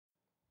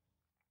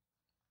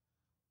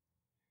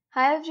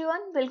Hi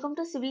everyone, welcome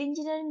to Civil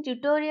Engineering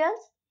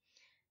Tutorials.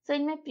 So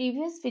in my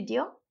previous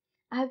video,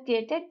 I have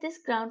created this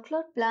ground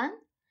floor plan,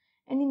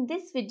 and in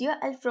this video,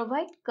 I'll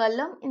provide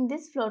column in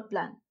this floor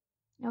plan.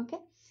 Okay,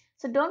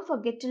 so don't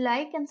forget to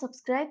like and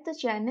subscribe the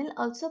channel.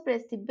 Also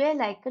press the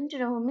bell icon to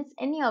never miss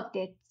any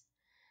updates.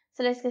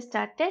 So let's get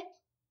started.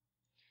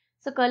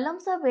 So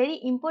columns are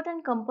very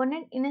important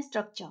component in a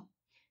structure.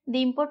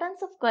 The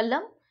importance of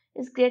column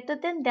is greater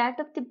than that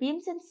of the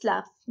beams and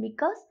slabs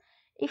because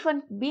if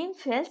one beam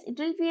fails, it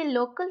will be a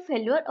local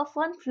failure of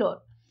one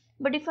floor.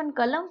 But if one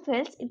column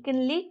fails, it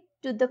can lead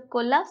to the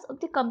collapse of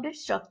the complete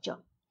structure.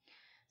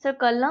 So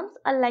columns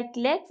are like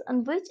legs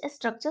on which a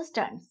structure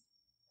stands.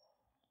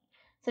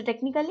 So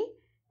technically,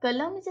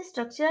 column is a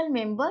structural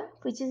member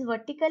which is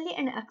vertically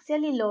and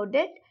axially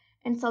loaded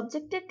and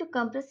subjected to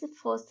compressive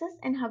forces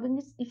and having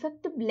its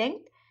effective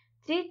length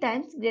 3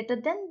 times greater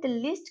than the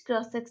least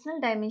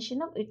cross-sectional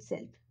dimension of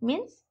itself.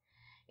 Means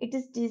it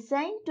is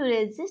designed to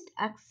resist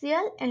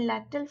axial and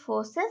lateral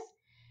forces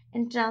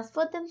and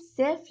transfer them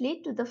safely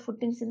to the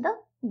footings in the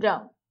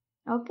ground.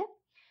 Okay.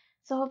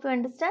 So hope you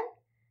understand.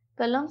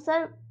 Columns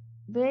are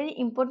very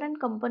important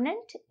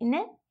component in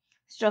a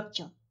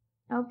structure.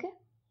 Okay.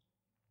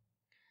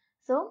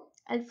 So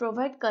I'll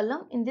provide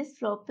column in this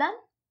floor plan.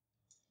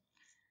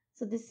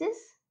 So this is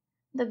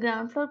the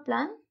ground floor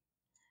plan.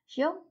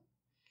 Here,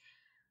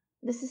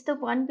 this is the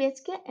 1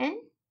 BHK and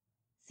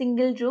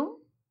single room.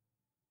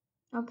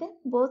 Okay,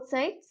 both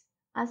sides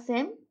are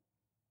same.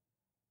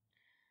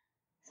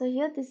 So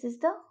here this is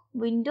the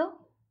window.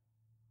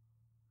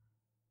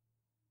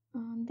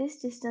 This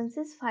distance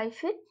is 5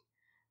 feet.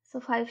 So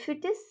 5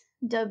 feet is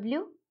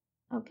W.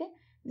 Okay,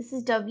 this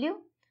is W.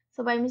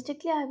 So by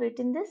mistake I have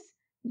written this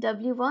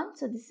W1.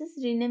 So this is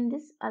rename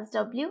this as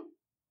W.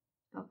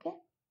 Okay.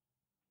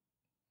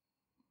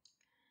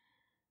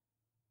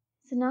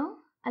 So now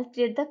I'll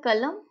create the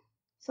column.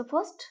 So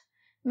first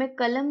make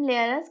column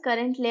layer as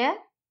current layer.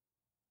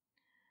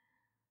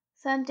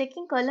 So I'm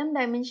taking column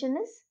dimension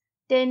is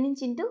 10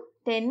 inch into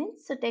 10 inch.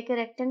 So take a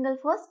rectangle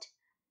first.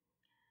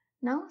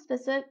 Now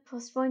specify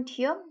first point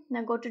here.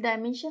 Now go to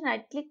dimension,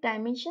 right click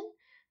dimension.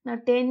 Now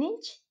 10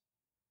 inch,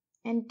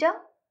 enter,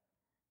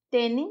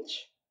 10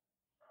 inch,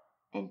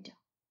 enter.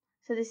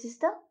 So this is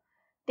the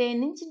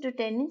 10 inch into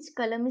 10 inch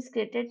column is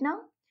created now.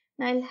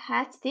 Now I'll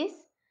hatch this.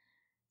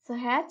 So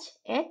hatch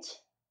H.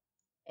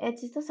 H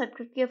is the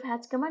shortcut key of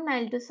hatch command. Now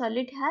I'll do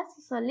solid hatch,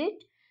 solid.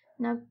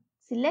 Now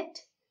select,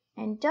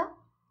 enter.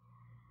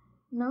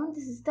 Now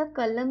this is the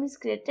column is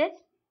created.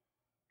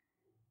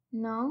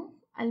 Now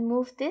I'll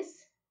move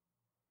this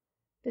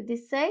to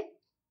this side.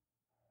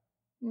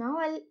 Now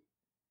I'll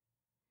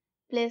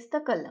place the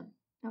column.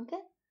 Okay.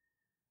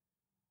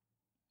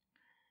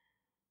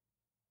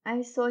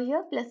 I saw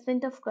here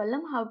placement of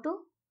column, how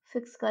to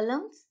fix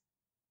columns,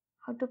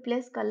 how to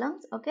place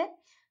columns. Okay.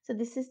 So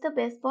this is the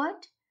base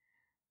point.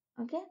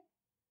 Okay.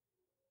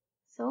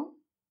 So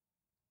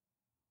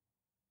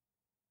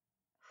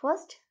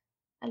first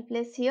I'll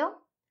place here.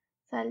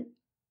 So I'll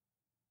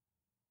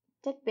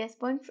take base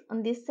point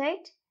on this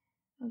side.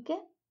 Okay.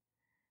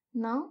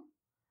 Now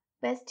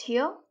paste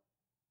here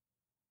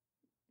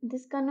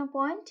this corner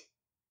point.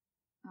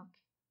 Okay.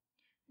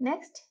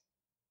 Next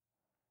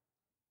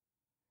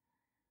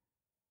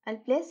I'll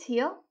place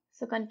here.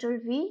 So Control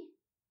V,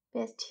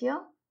 paste here.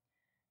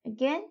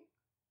 Again,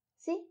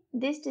 see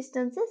this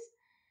distance is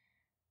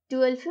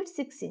 12 feet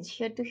 6 inch.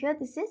 Here to here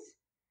this is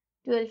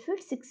 12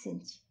 feet 6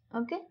 inch.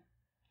 Okay.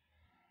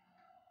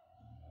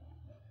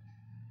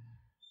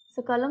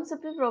 So column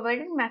should be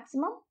provided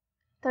maximum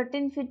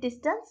 13 feet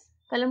distance.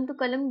 Column to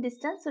column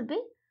distance should be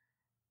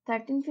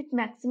 13 feet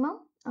maximum.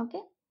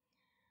 Okay.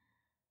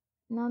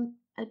 Now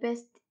I'll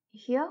paste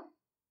here.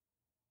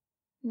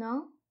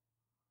 Now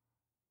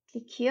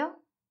click here.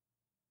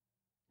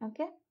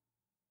 Okay.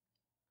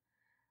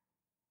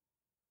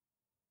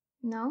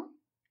 Now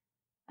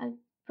I'll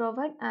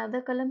provide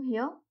another column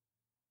here.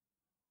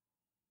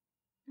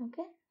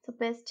 Okay. So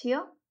paste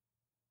here.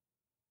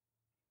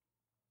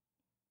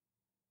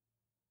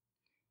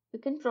 You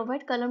can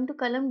provide column to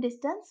column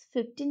distance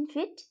 15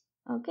 feet.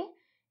 Okay.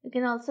 You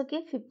can also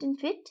give 15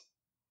 feet.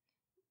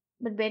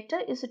 But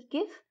better you should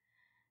give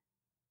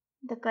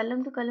the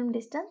column to column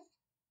distance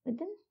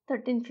within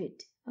 13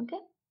 feet. Okay.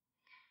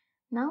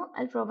 Now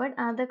I'll provide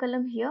another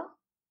column here.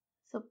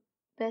 So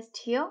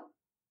paste here.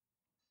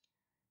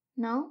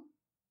 Now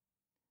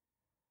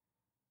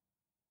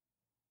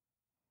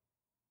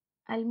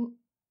I'll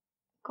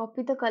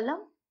copy the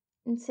column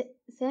in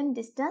same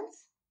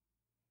distance,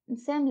 in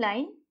same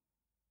line.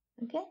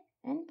 Okay.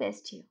 And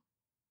paste here.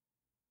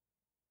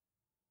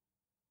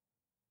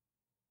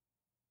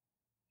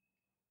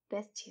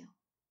 Paste here.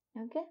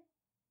 Okay.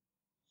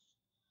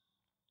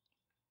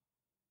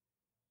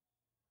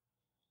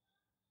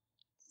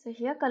 So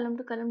here column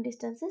to column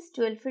distance is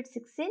 12 feet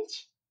 6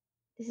 inch.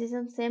 This is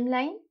on same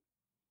line.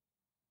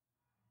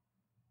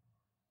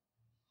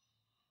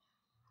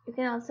 You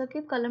can also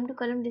keep column to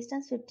column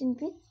distance 15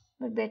 feet,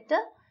 but better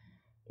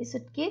you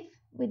should keep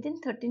within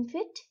 13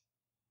 feet.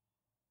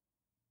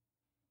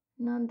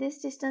 Now this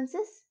distance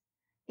is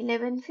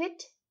 11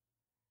 feet.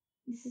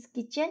 This is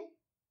kitchen.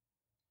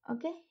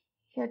 Okay,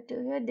 here to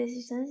here this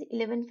distance is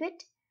 11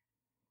 feet.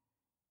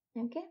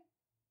 Okay,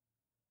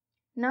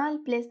 now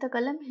I'll place the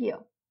column here.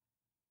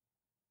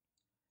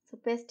 So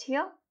paste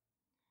here.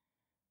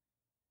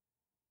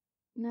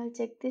 Now I'll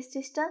check this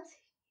distance.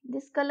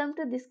 This column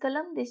to this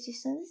column, this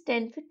distance is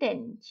 10 feet 10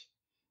 inch.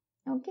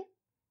 Okay.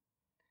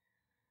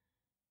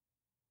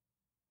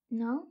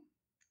 Now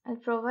I'll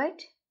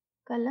provide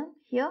column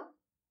here.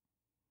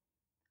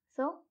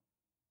 So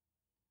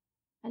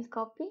I'll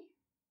copy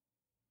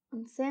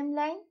on same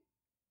line.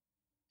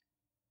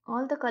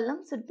 All the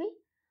columns should be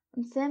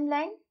on same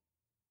line.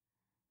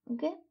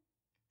 Okay.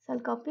 So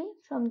I'll copy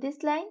from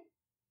this line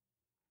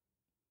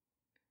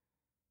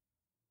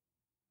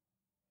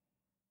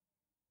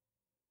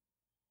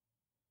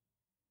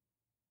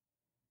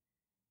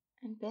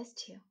and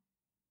paste here.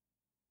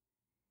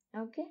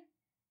 Okay.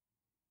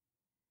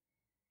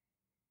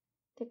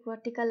 Take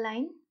vertical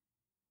line.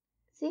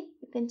 See,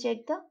 you can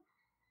check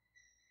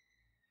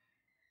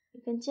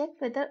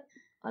whether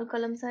all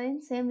columns are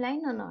in same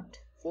line or not.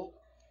 See,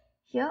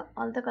 here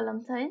all the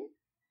columns are in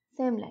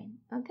same line.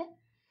 Okay.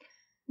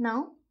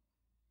 Now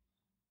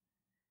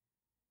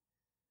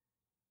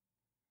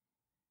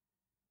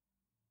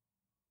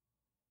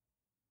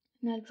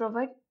I'll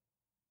provide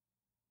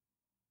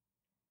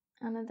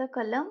another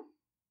column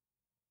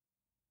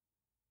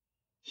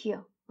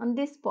here on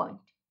this point.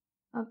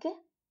 Okay.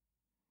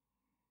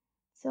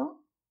 So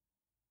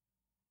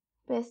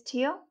paste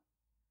here.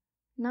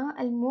 Now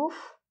I'll move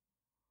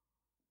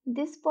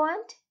this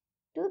point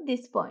to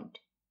this point.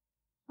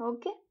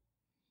 Okay.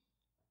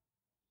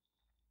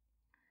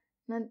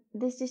 Now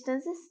this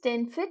distance is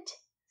 10 feet.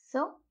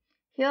 So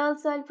here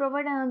also I'll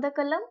provide another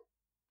column.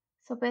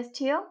 So paste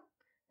here.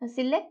 Now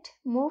select,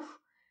 move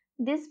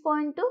this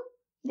point to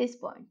this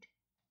point.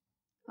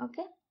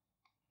 Okay.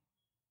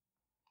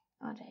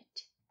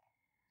 Alright.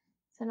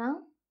 So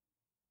now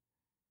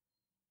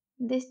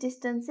this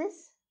distance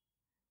is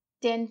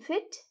 10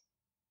 feet.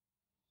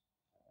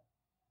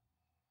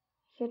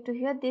 Here to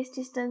here this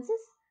distance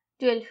is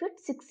 12 feet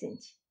 6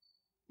 inch.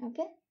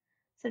 Okay.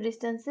 So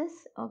distance is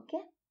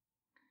okay.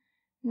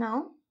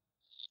 Now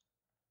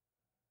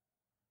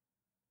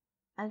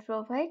I'll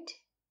provide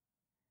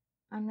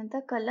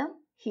another column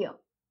here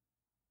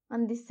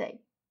on this side.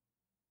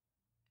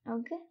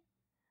 Okay.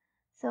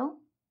 So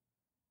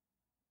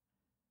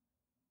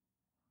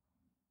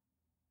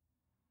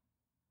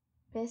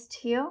paste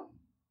here.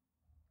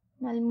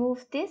 I'll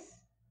move this.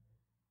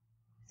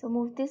 So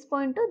move this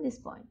point to this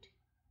point.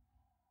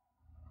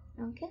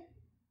 Okay.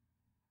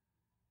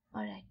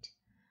 Alright.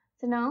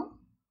 So now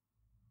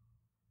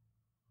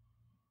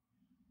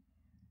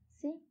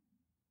see.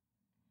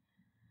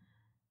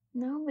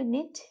 Now we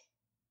need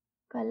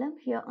column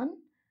here on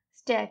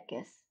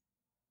staircase.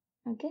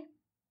 Okay.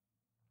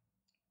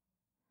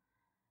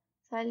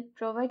 So I'll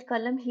provide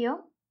column here.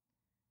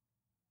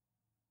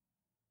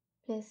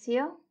 Place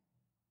here.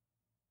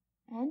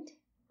 And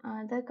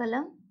another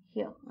column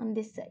here on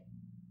this side.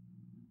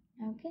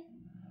 Okay.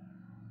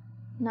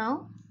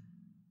 Now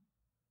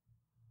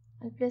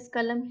I'll place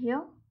column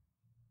here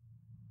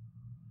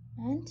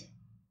and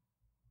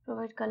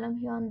provide column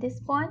here on this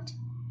point.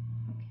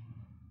 Okay.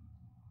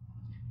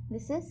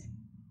 This is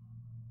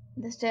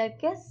the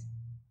staircase.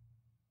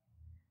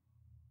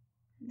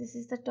 This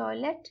is the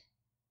toilet.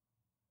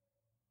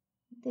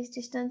 This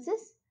distance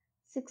is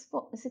 6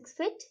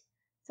 feet.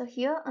 So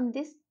here on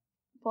this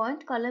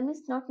point column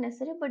is not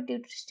necessary, but due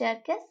to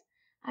staircase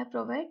I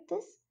provide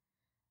this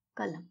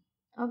column.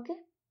 Okay.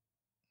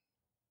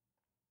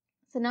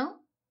 So now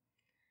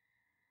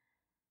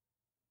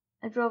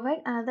I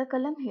provide another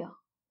column here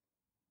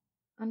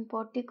on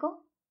portico.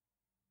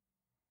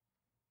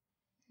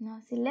 Now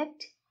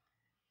select,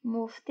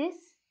 move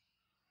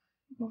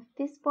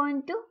this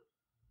point to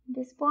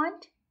this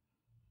point.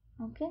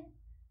 Okay.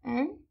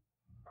 And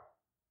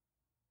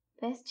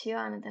paste here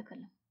another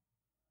column.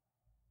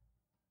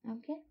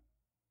 Okay.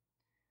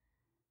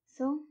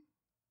 So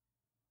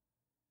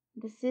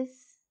this is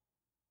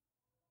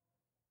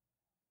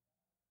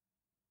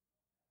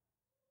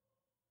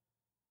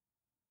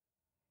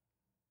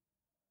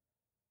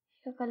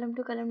here column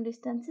to column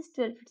distance is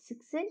 12 feet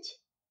 6 inch.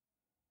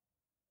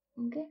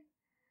 Okay.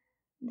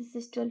 This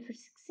is 12 feet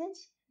 6 inch.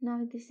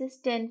 Now this is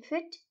 10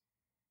 feet.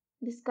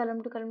 This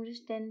column to column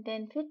is 10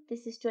 feet.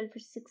 This is 12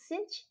 feet 6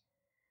 inch.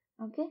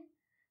 Okay.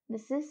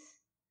 This is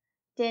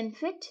 10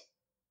 feet.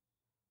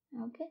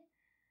 Okay.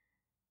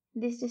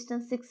 This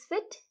distance 6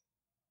 feet.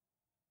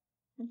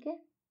 Okay.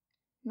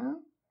 Now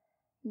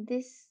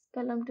this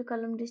column to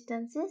column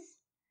distance is,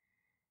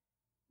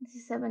 this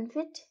is 7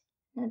 feet.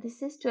 Now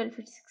this is 12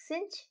 feet 6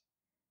 inch.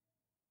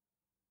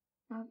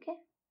 Okay.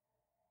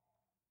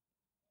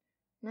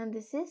 Now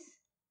this is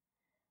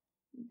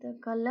the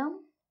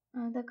column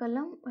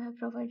we have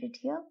provided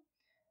here.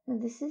 Now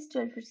this is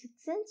 12 feet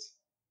 6 inch.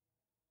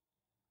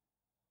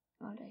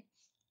 Alright.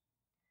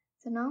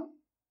 So now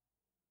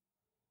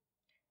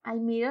I'll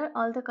mirror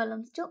all the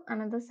columns to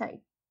another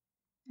side.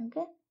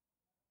 Okay.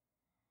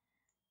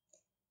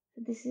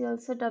 So this is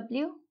also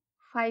W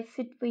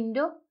 5-feet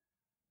window.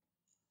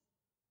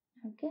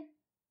 Okay,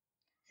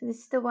 so this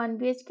is the 1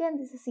 BHK and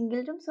this is a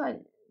single room. So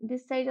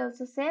this side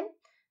also same.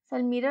 So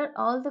I'll mirror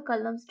all the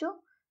columns to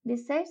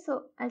this side.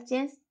 So I'll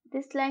change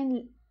this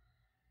line.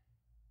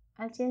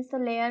 I'll change the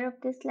layer of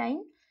this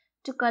line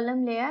to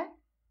column layer.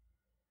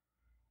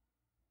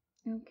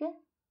 Okay.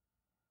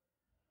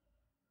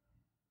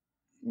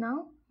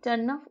 Now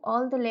turn off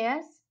all the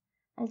layers.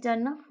 I'll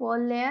turn off wall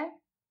layer.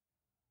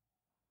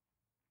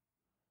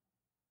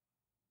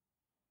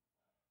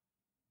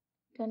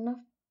 Turn off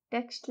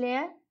text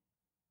layer.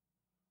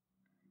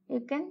 You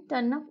can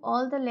turn off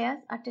all the layers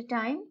at a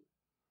time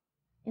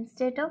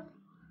instead of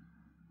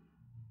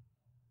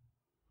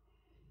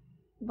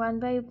one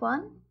by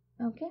one.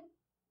 Okay.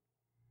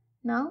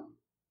 Now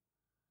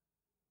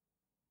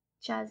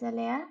Chaza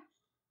layer.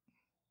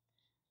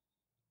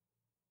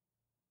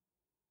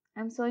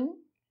 I'm showing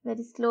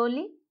very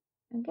slowly.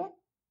 Okay.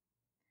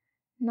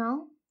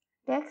 Now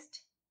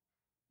text.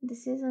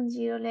 This is on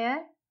 0 layer.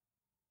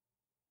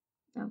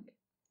 Okay.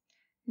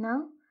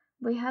 Now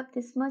we have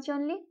this much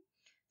only.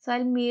 So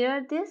I'll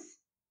mirror this.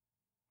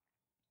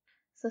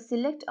 So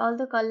select all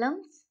the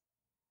columns.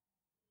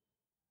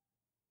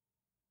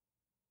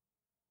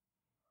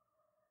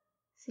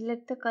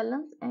 Select the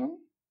columns and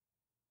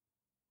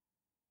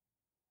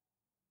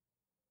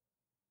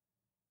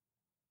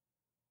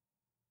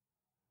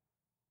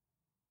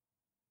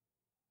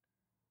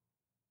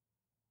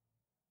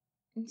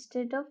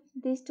instead of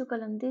these two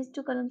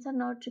columns are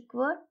not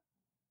required.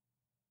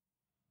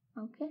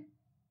 Okay.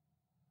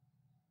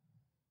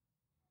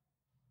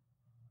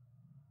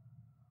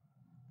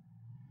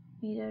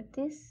 Mirror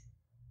this.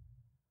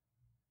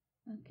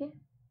 Okay.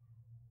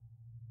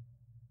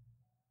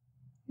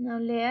 Now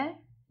layer.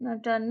 Now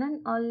turn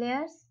on all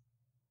layers.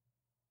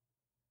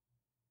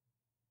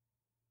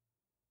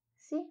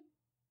 See?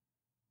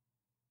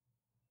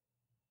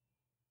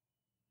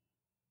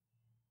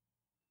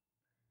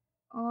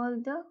 All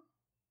the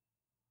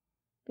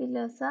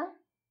pillars are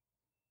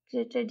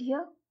created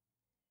here.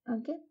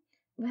 Okay.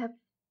 We have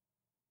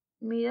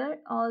mirrored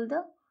all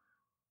the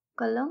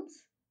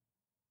columns.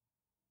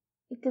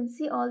 You can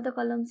see all the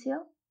columns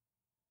here.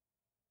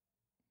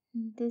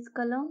 These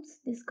columns.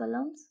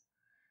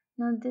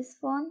 Now this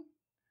one,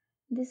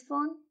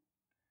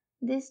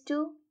 these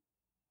two.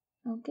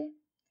 Okay.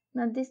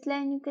 Now this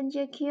line you can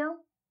check here.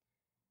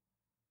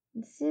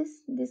 This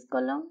is this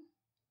column.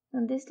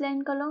 Now this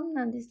line column.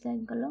 Now this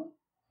line column.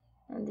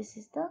 And this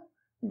is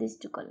these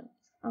two columns.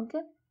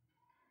 Okay.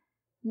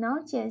 Now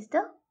change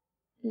the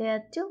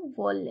layer to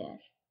wall layer.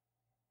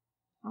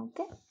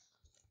 Okay.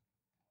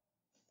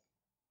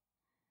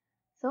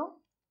 So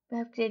we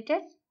have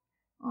created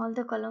all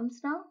the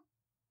columns now.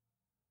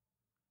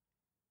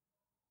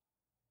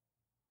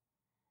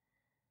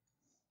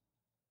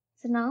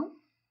 So now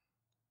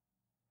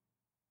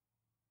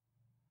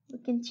we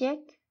can check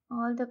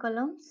all the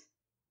columns.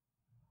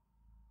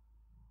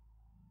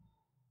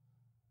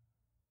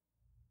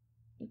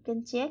 You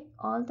can check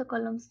all the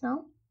columns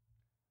now.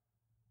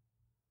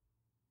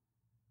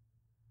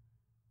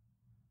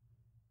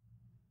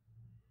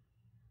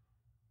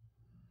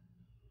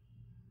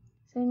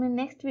 So in my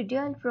next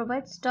video, I'll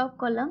provide stub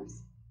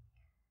columns.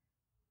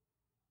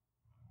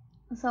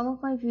 Some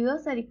of my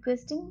viewers are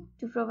requesting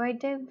to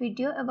provide a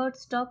video about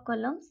stub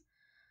columns.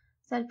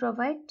 So I'll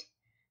provide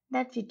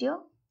that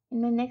video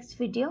in my next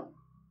video.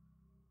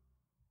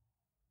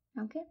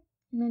 Okay.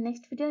 In my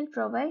next video, I'll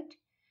provide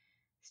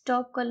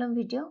stub column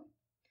video.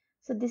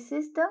 So this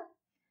is the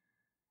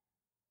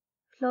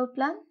floor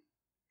plan.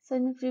 So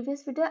in my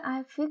previous video, I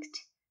have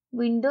fixed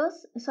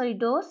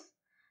doors.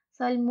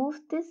 So I'll move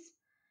this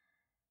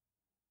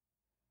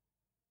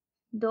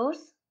doors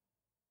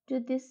to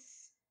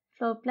this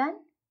floor plan.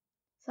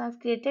 So I've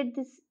created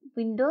this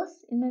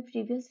windows in my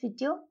previous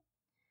video.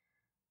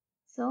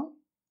 So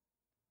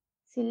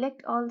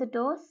select all the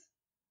doors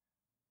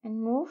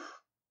and move.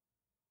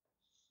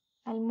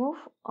 I'll move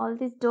all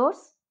these doors.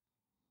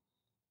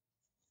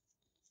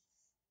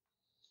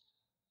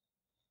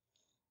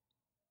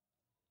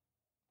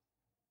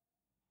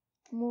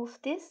 Move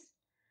this.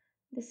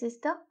 This is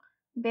the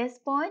base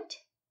point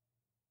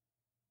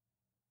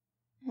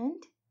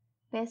and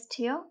paste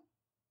here.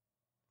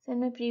 So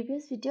in my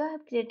previous video, I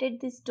have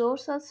created these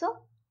doors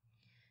also.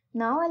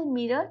 Now I'll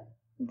mirror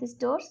these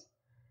doors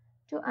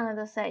to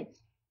another side.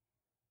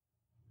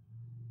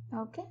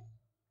 Okay.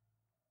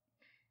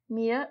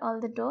 Mirror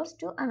all the doors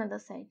to another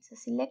side. So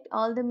select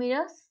all the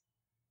mirrors.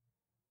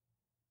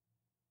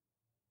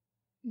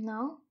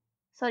 Now,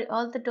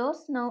 all the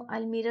doors. Now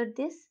I'll mirror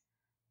this.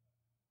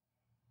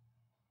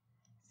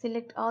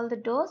 Select all the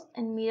doors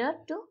and mirror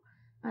to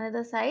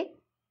another side.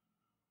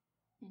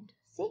 And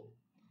see,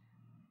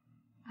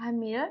 I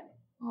mirrored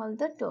all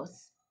the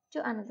doors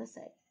to another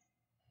side.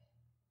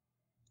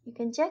 You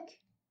can check.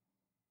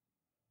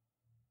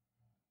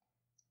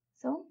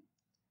 So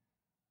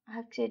I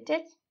have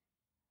created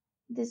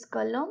these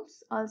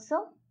columns also.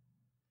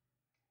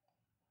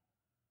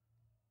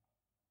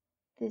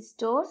 These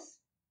doors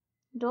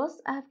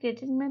I have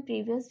created in my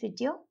previous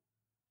video.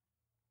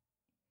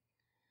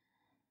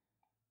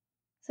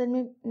 So in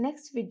my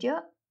next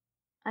video,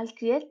 I'll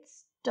create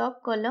stub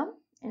column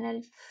and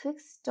I'll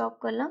fix stub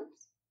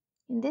columns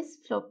in this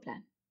floor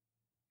plan.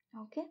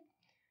 Okay.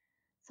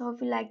 So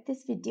if you like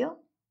this video,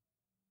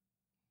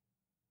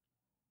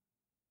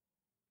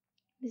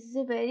 this is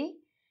a very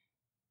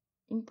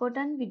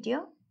important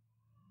video.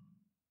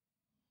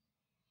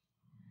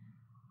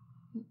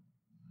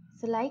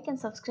 So like and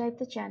subscribe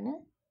the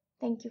channel.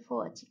 Thank you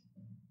for watching.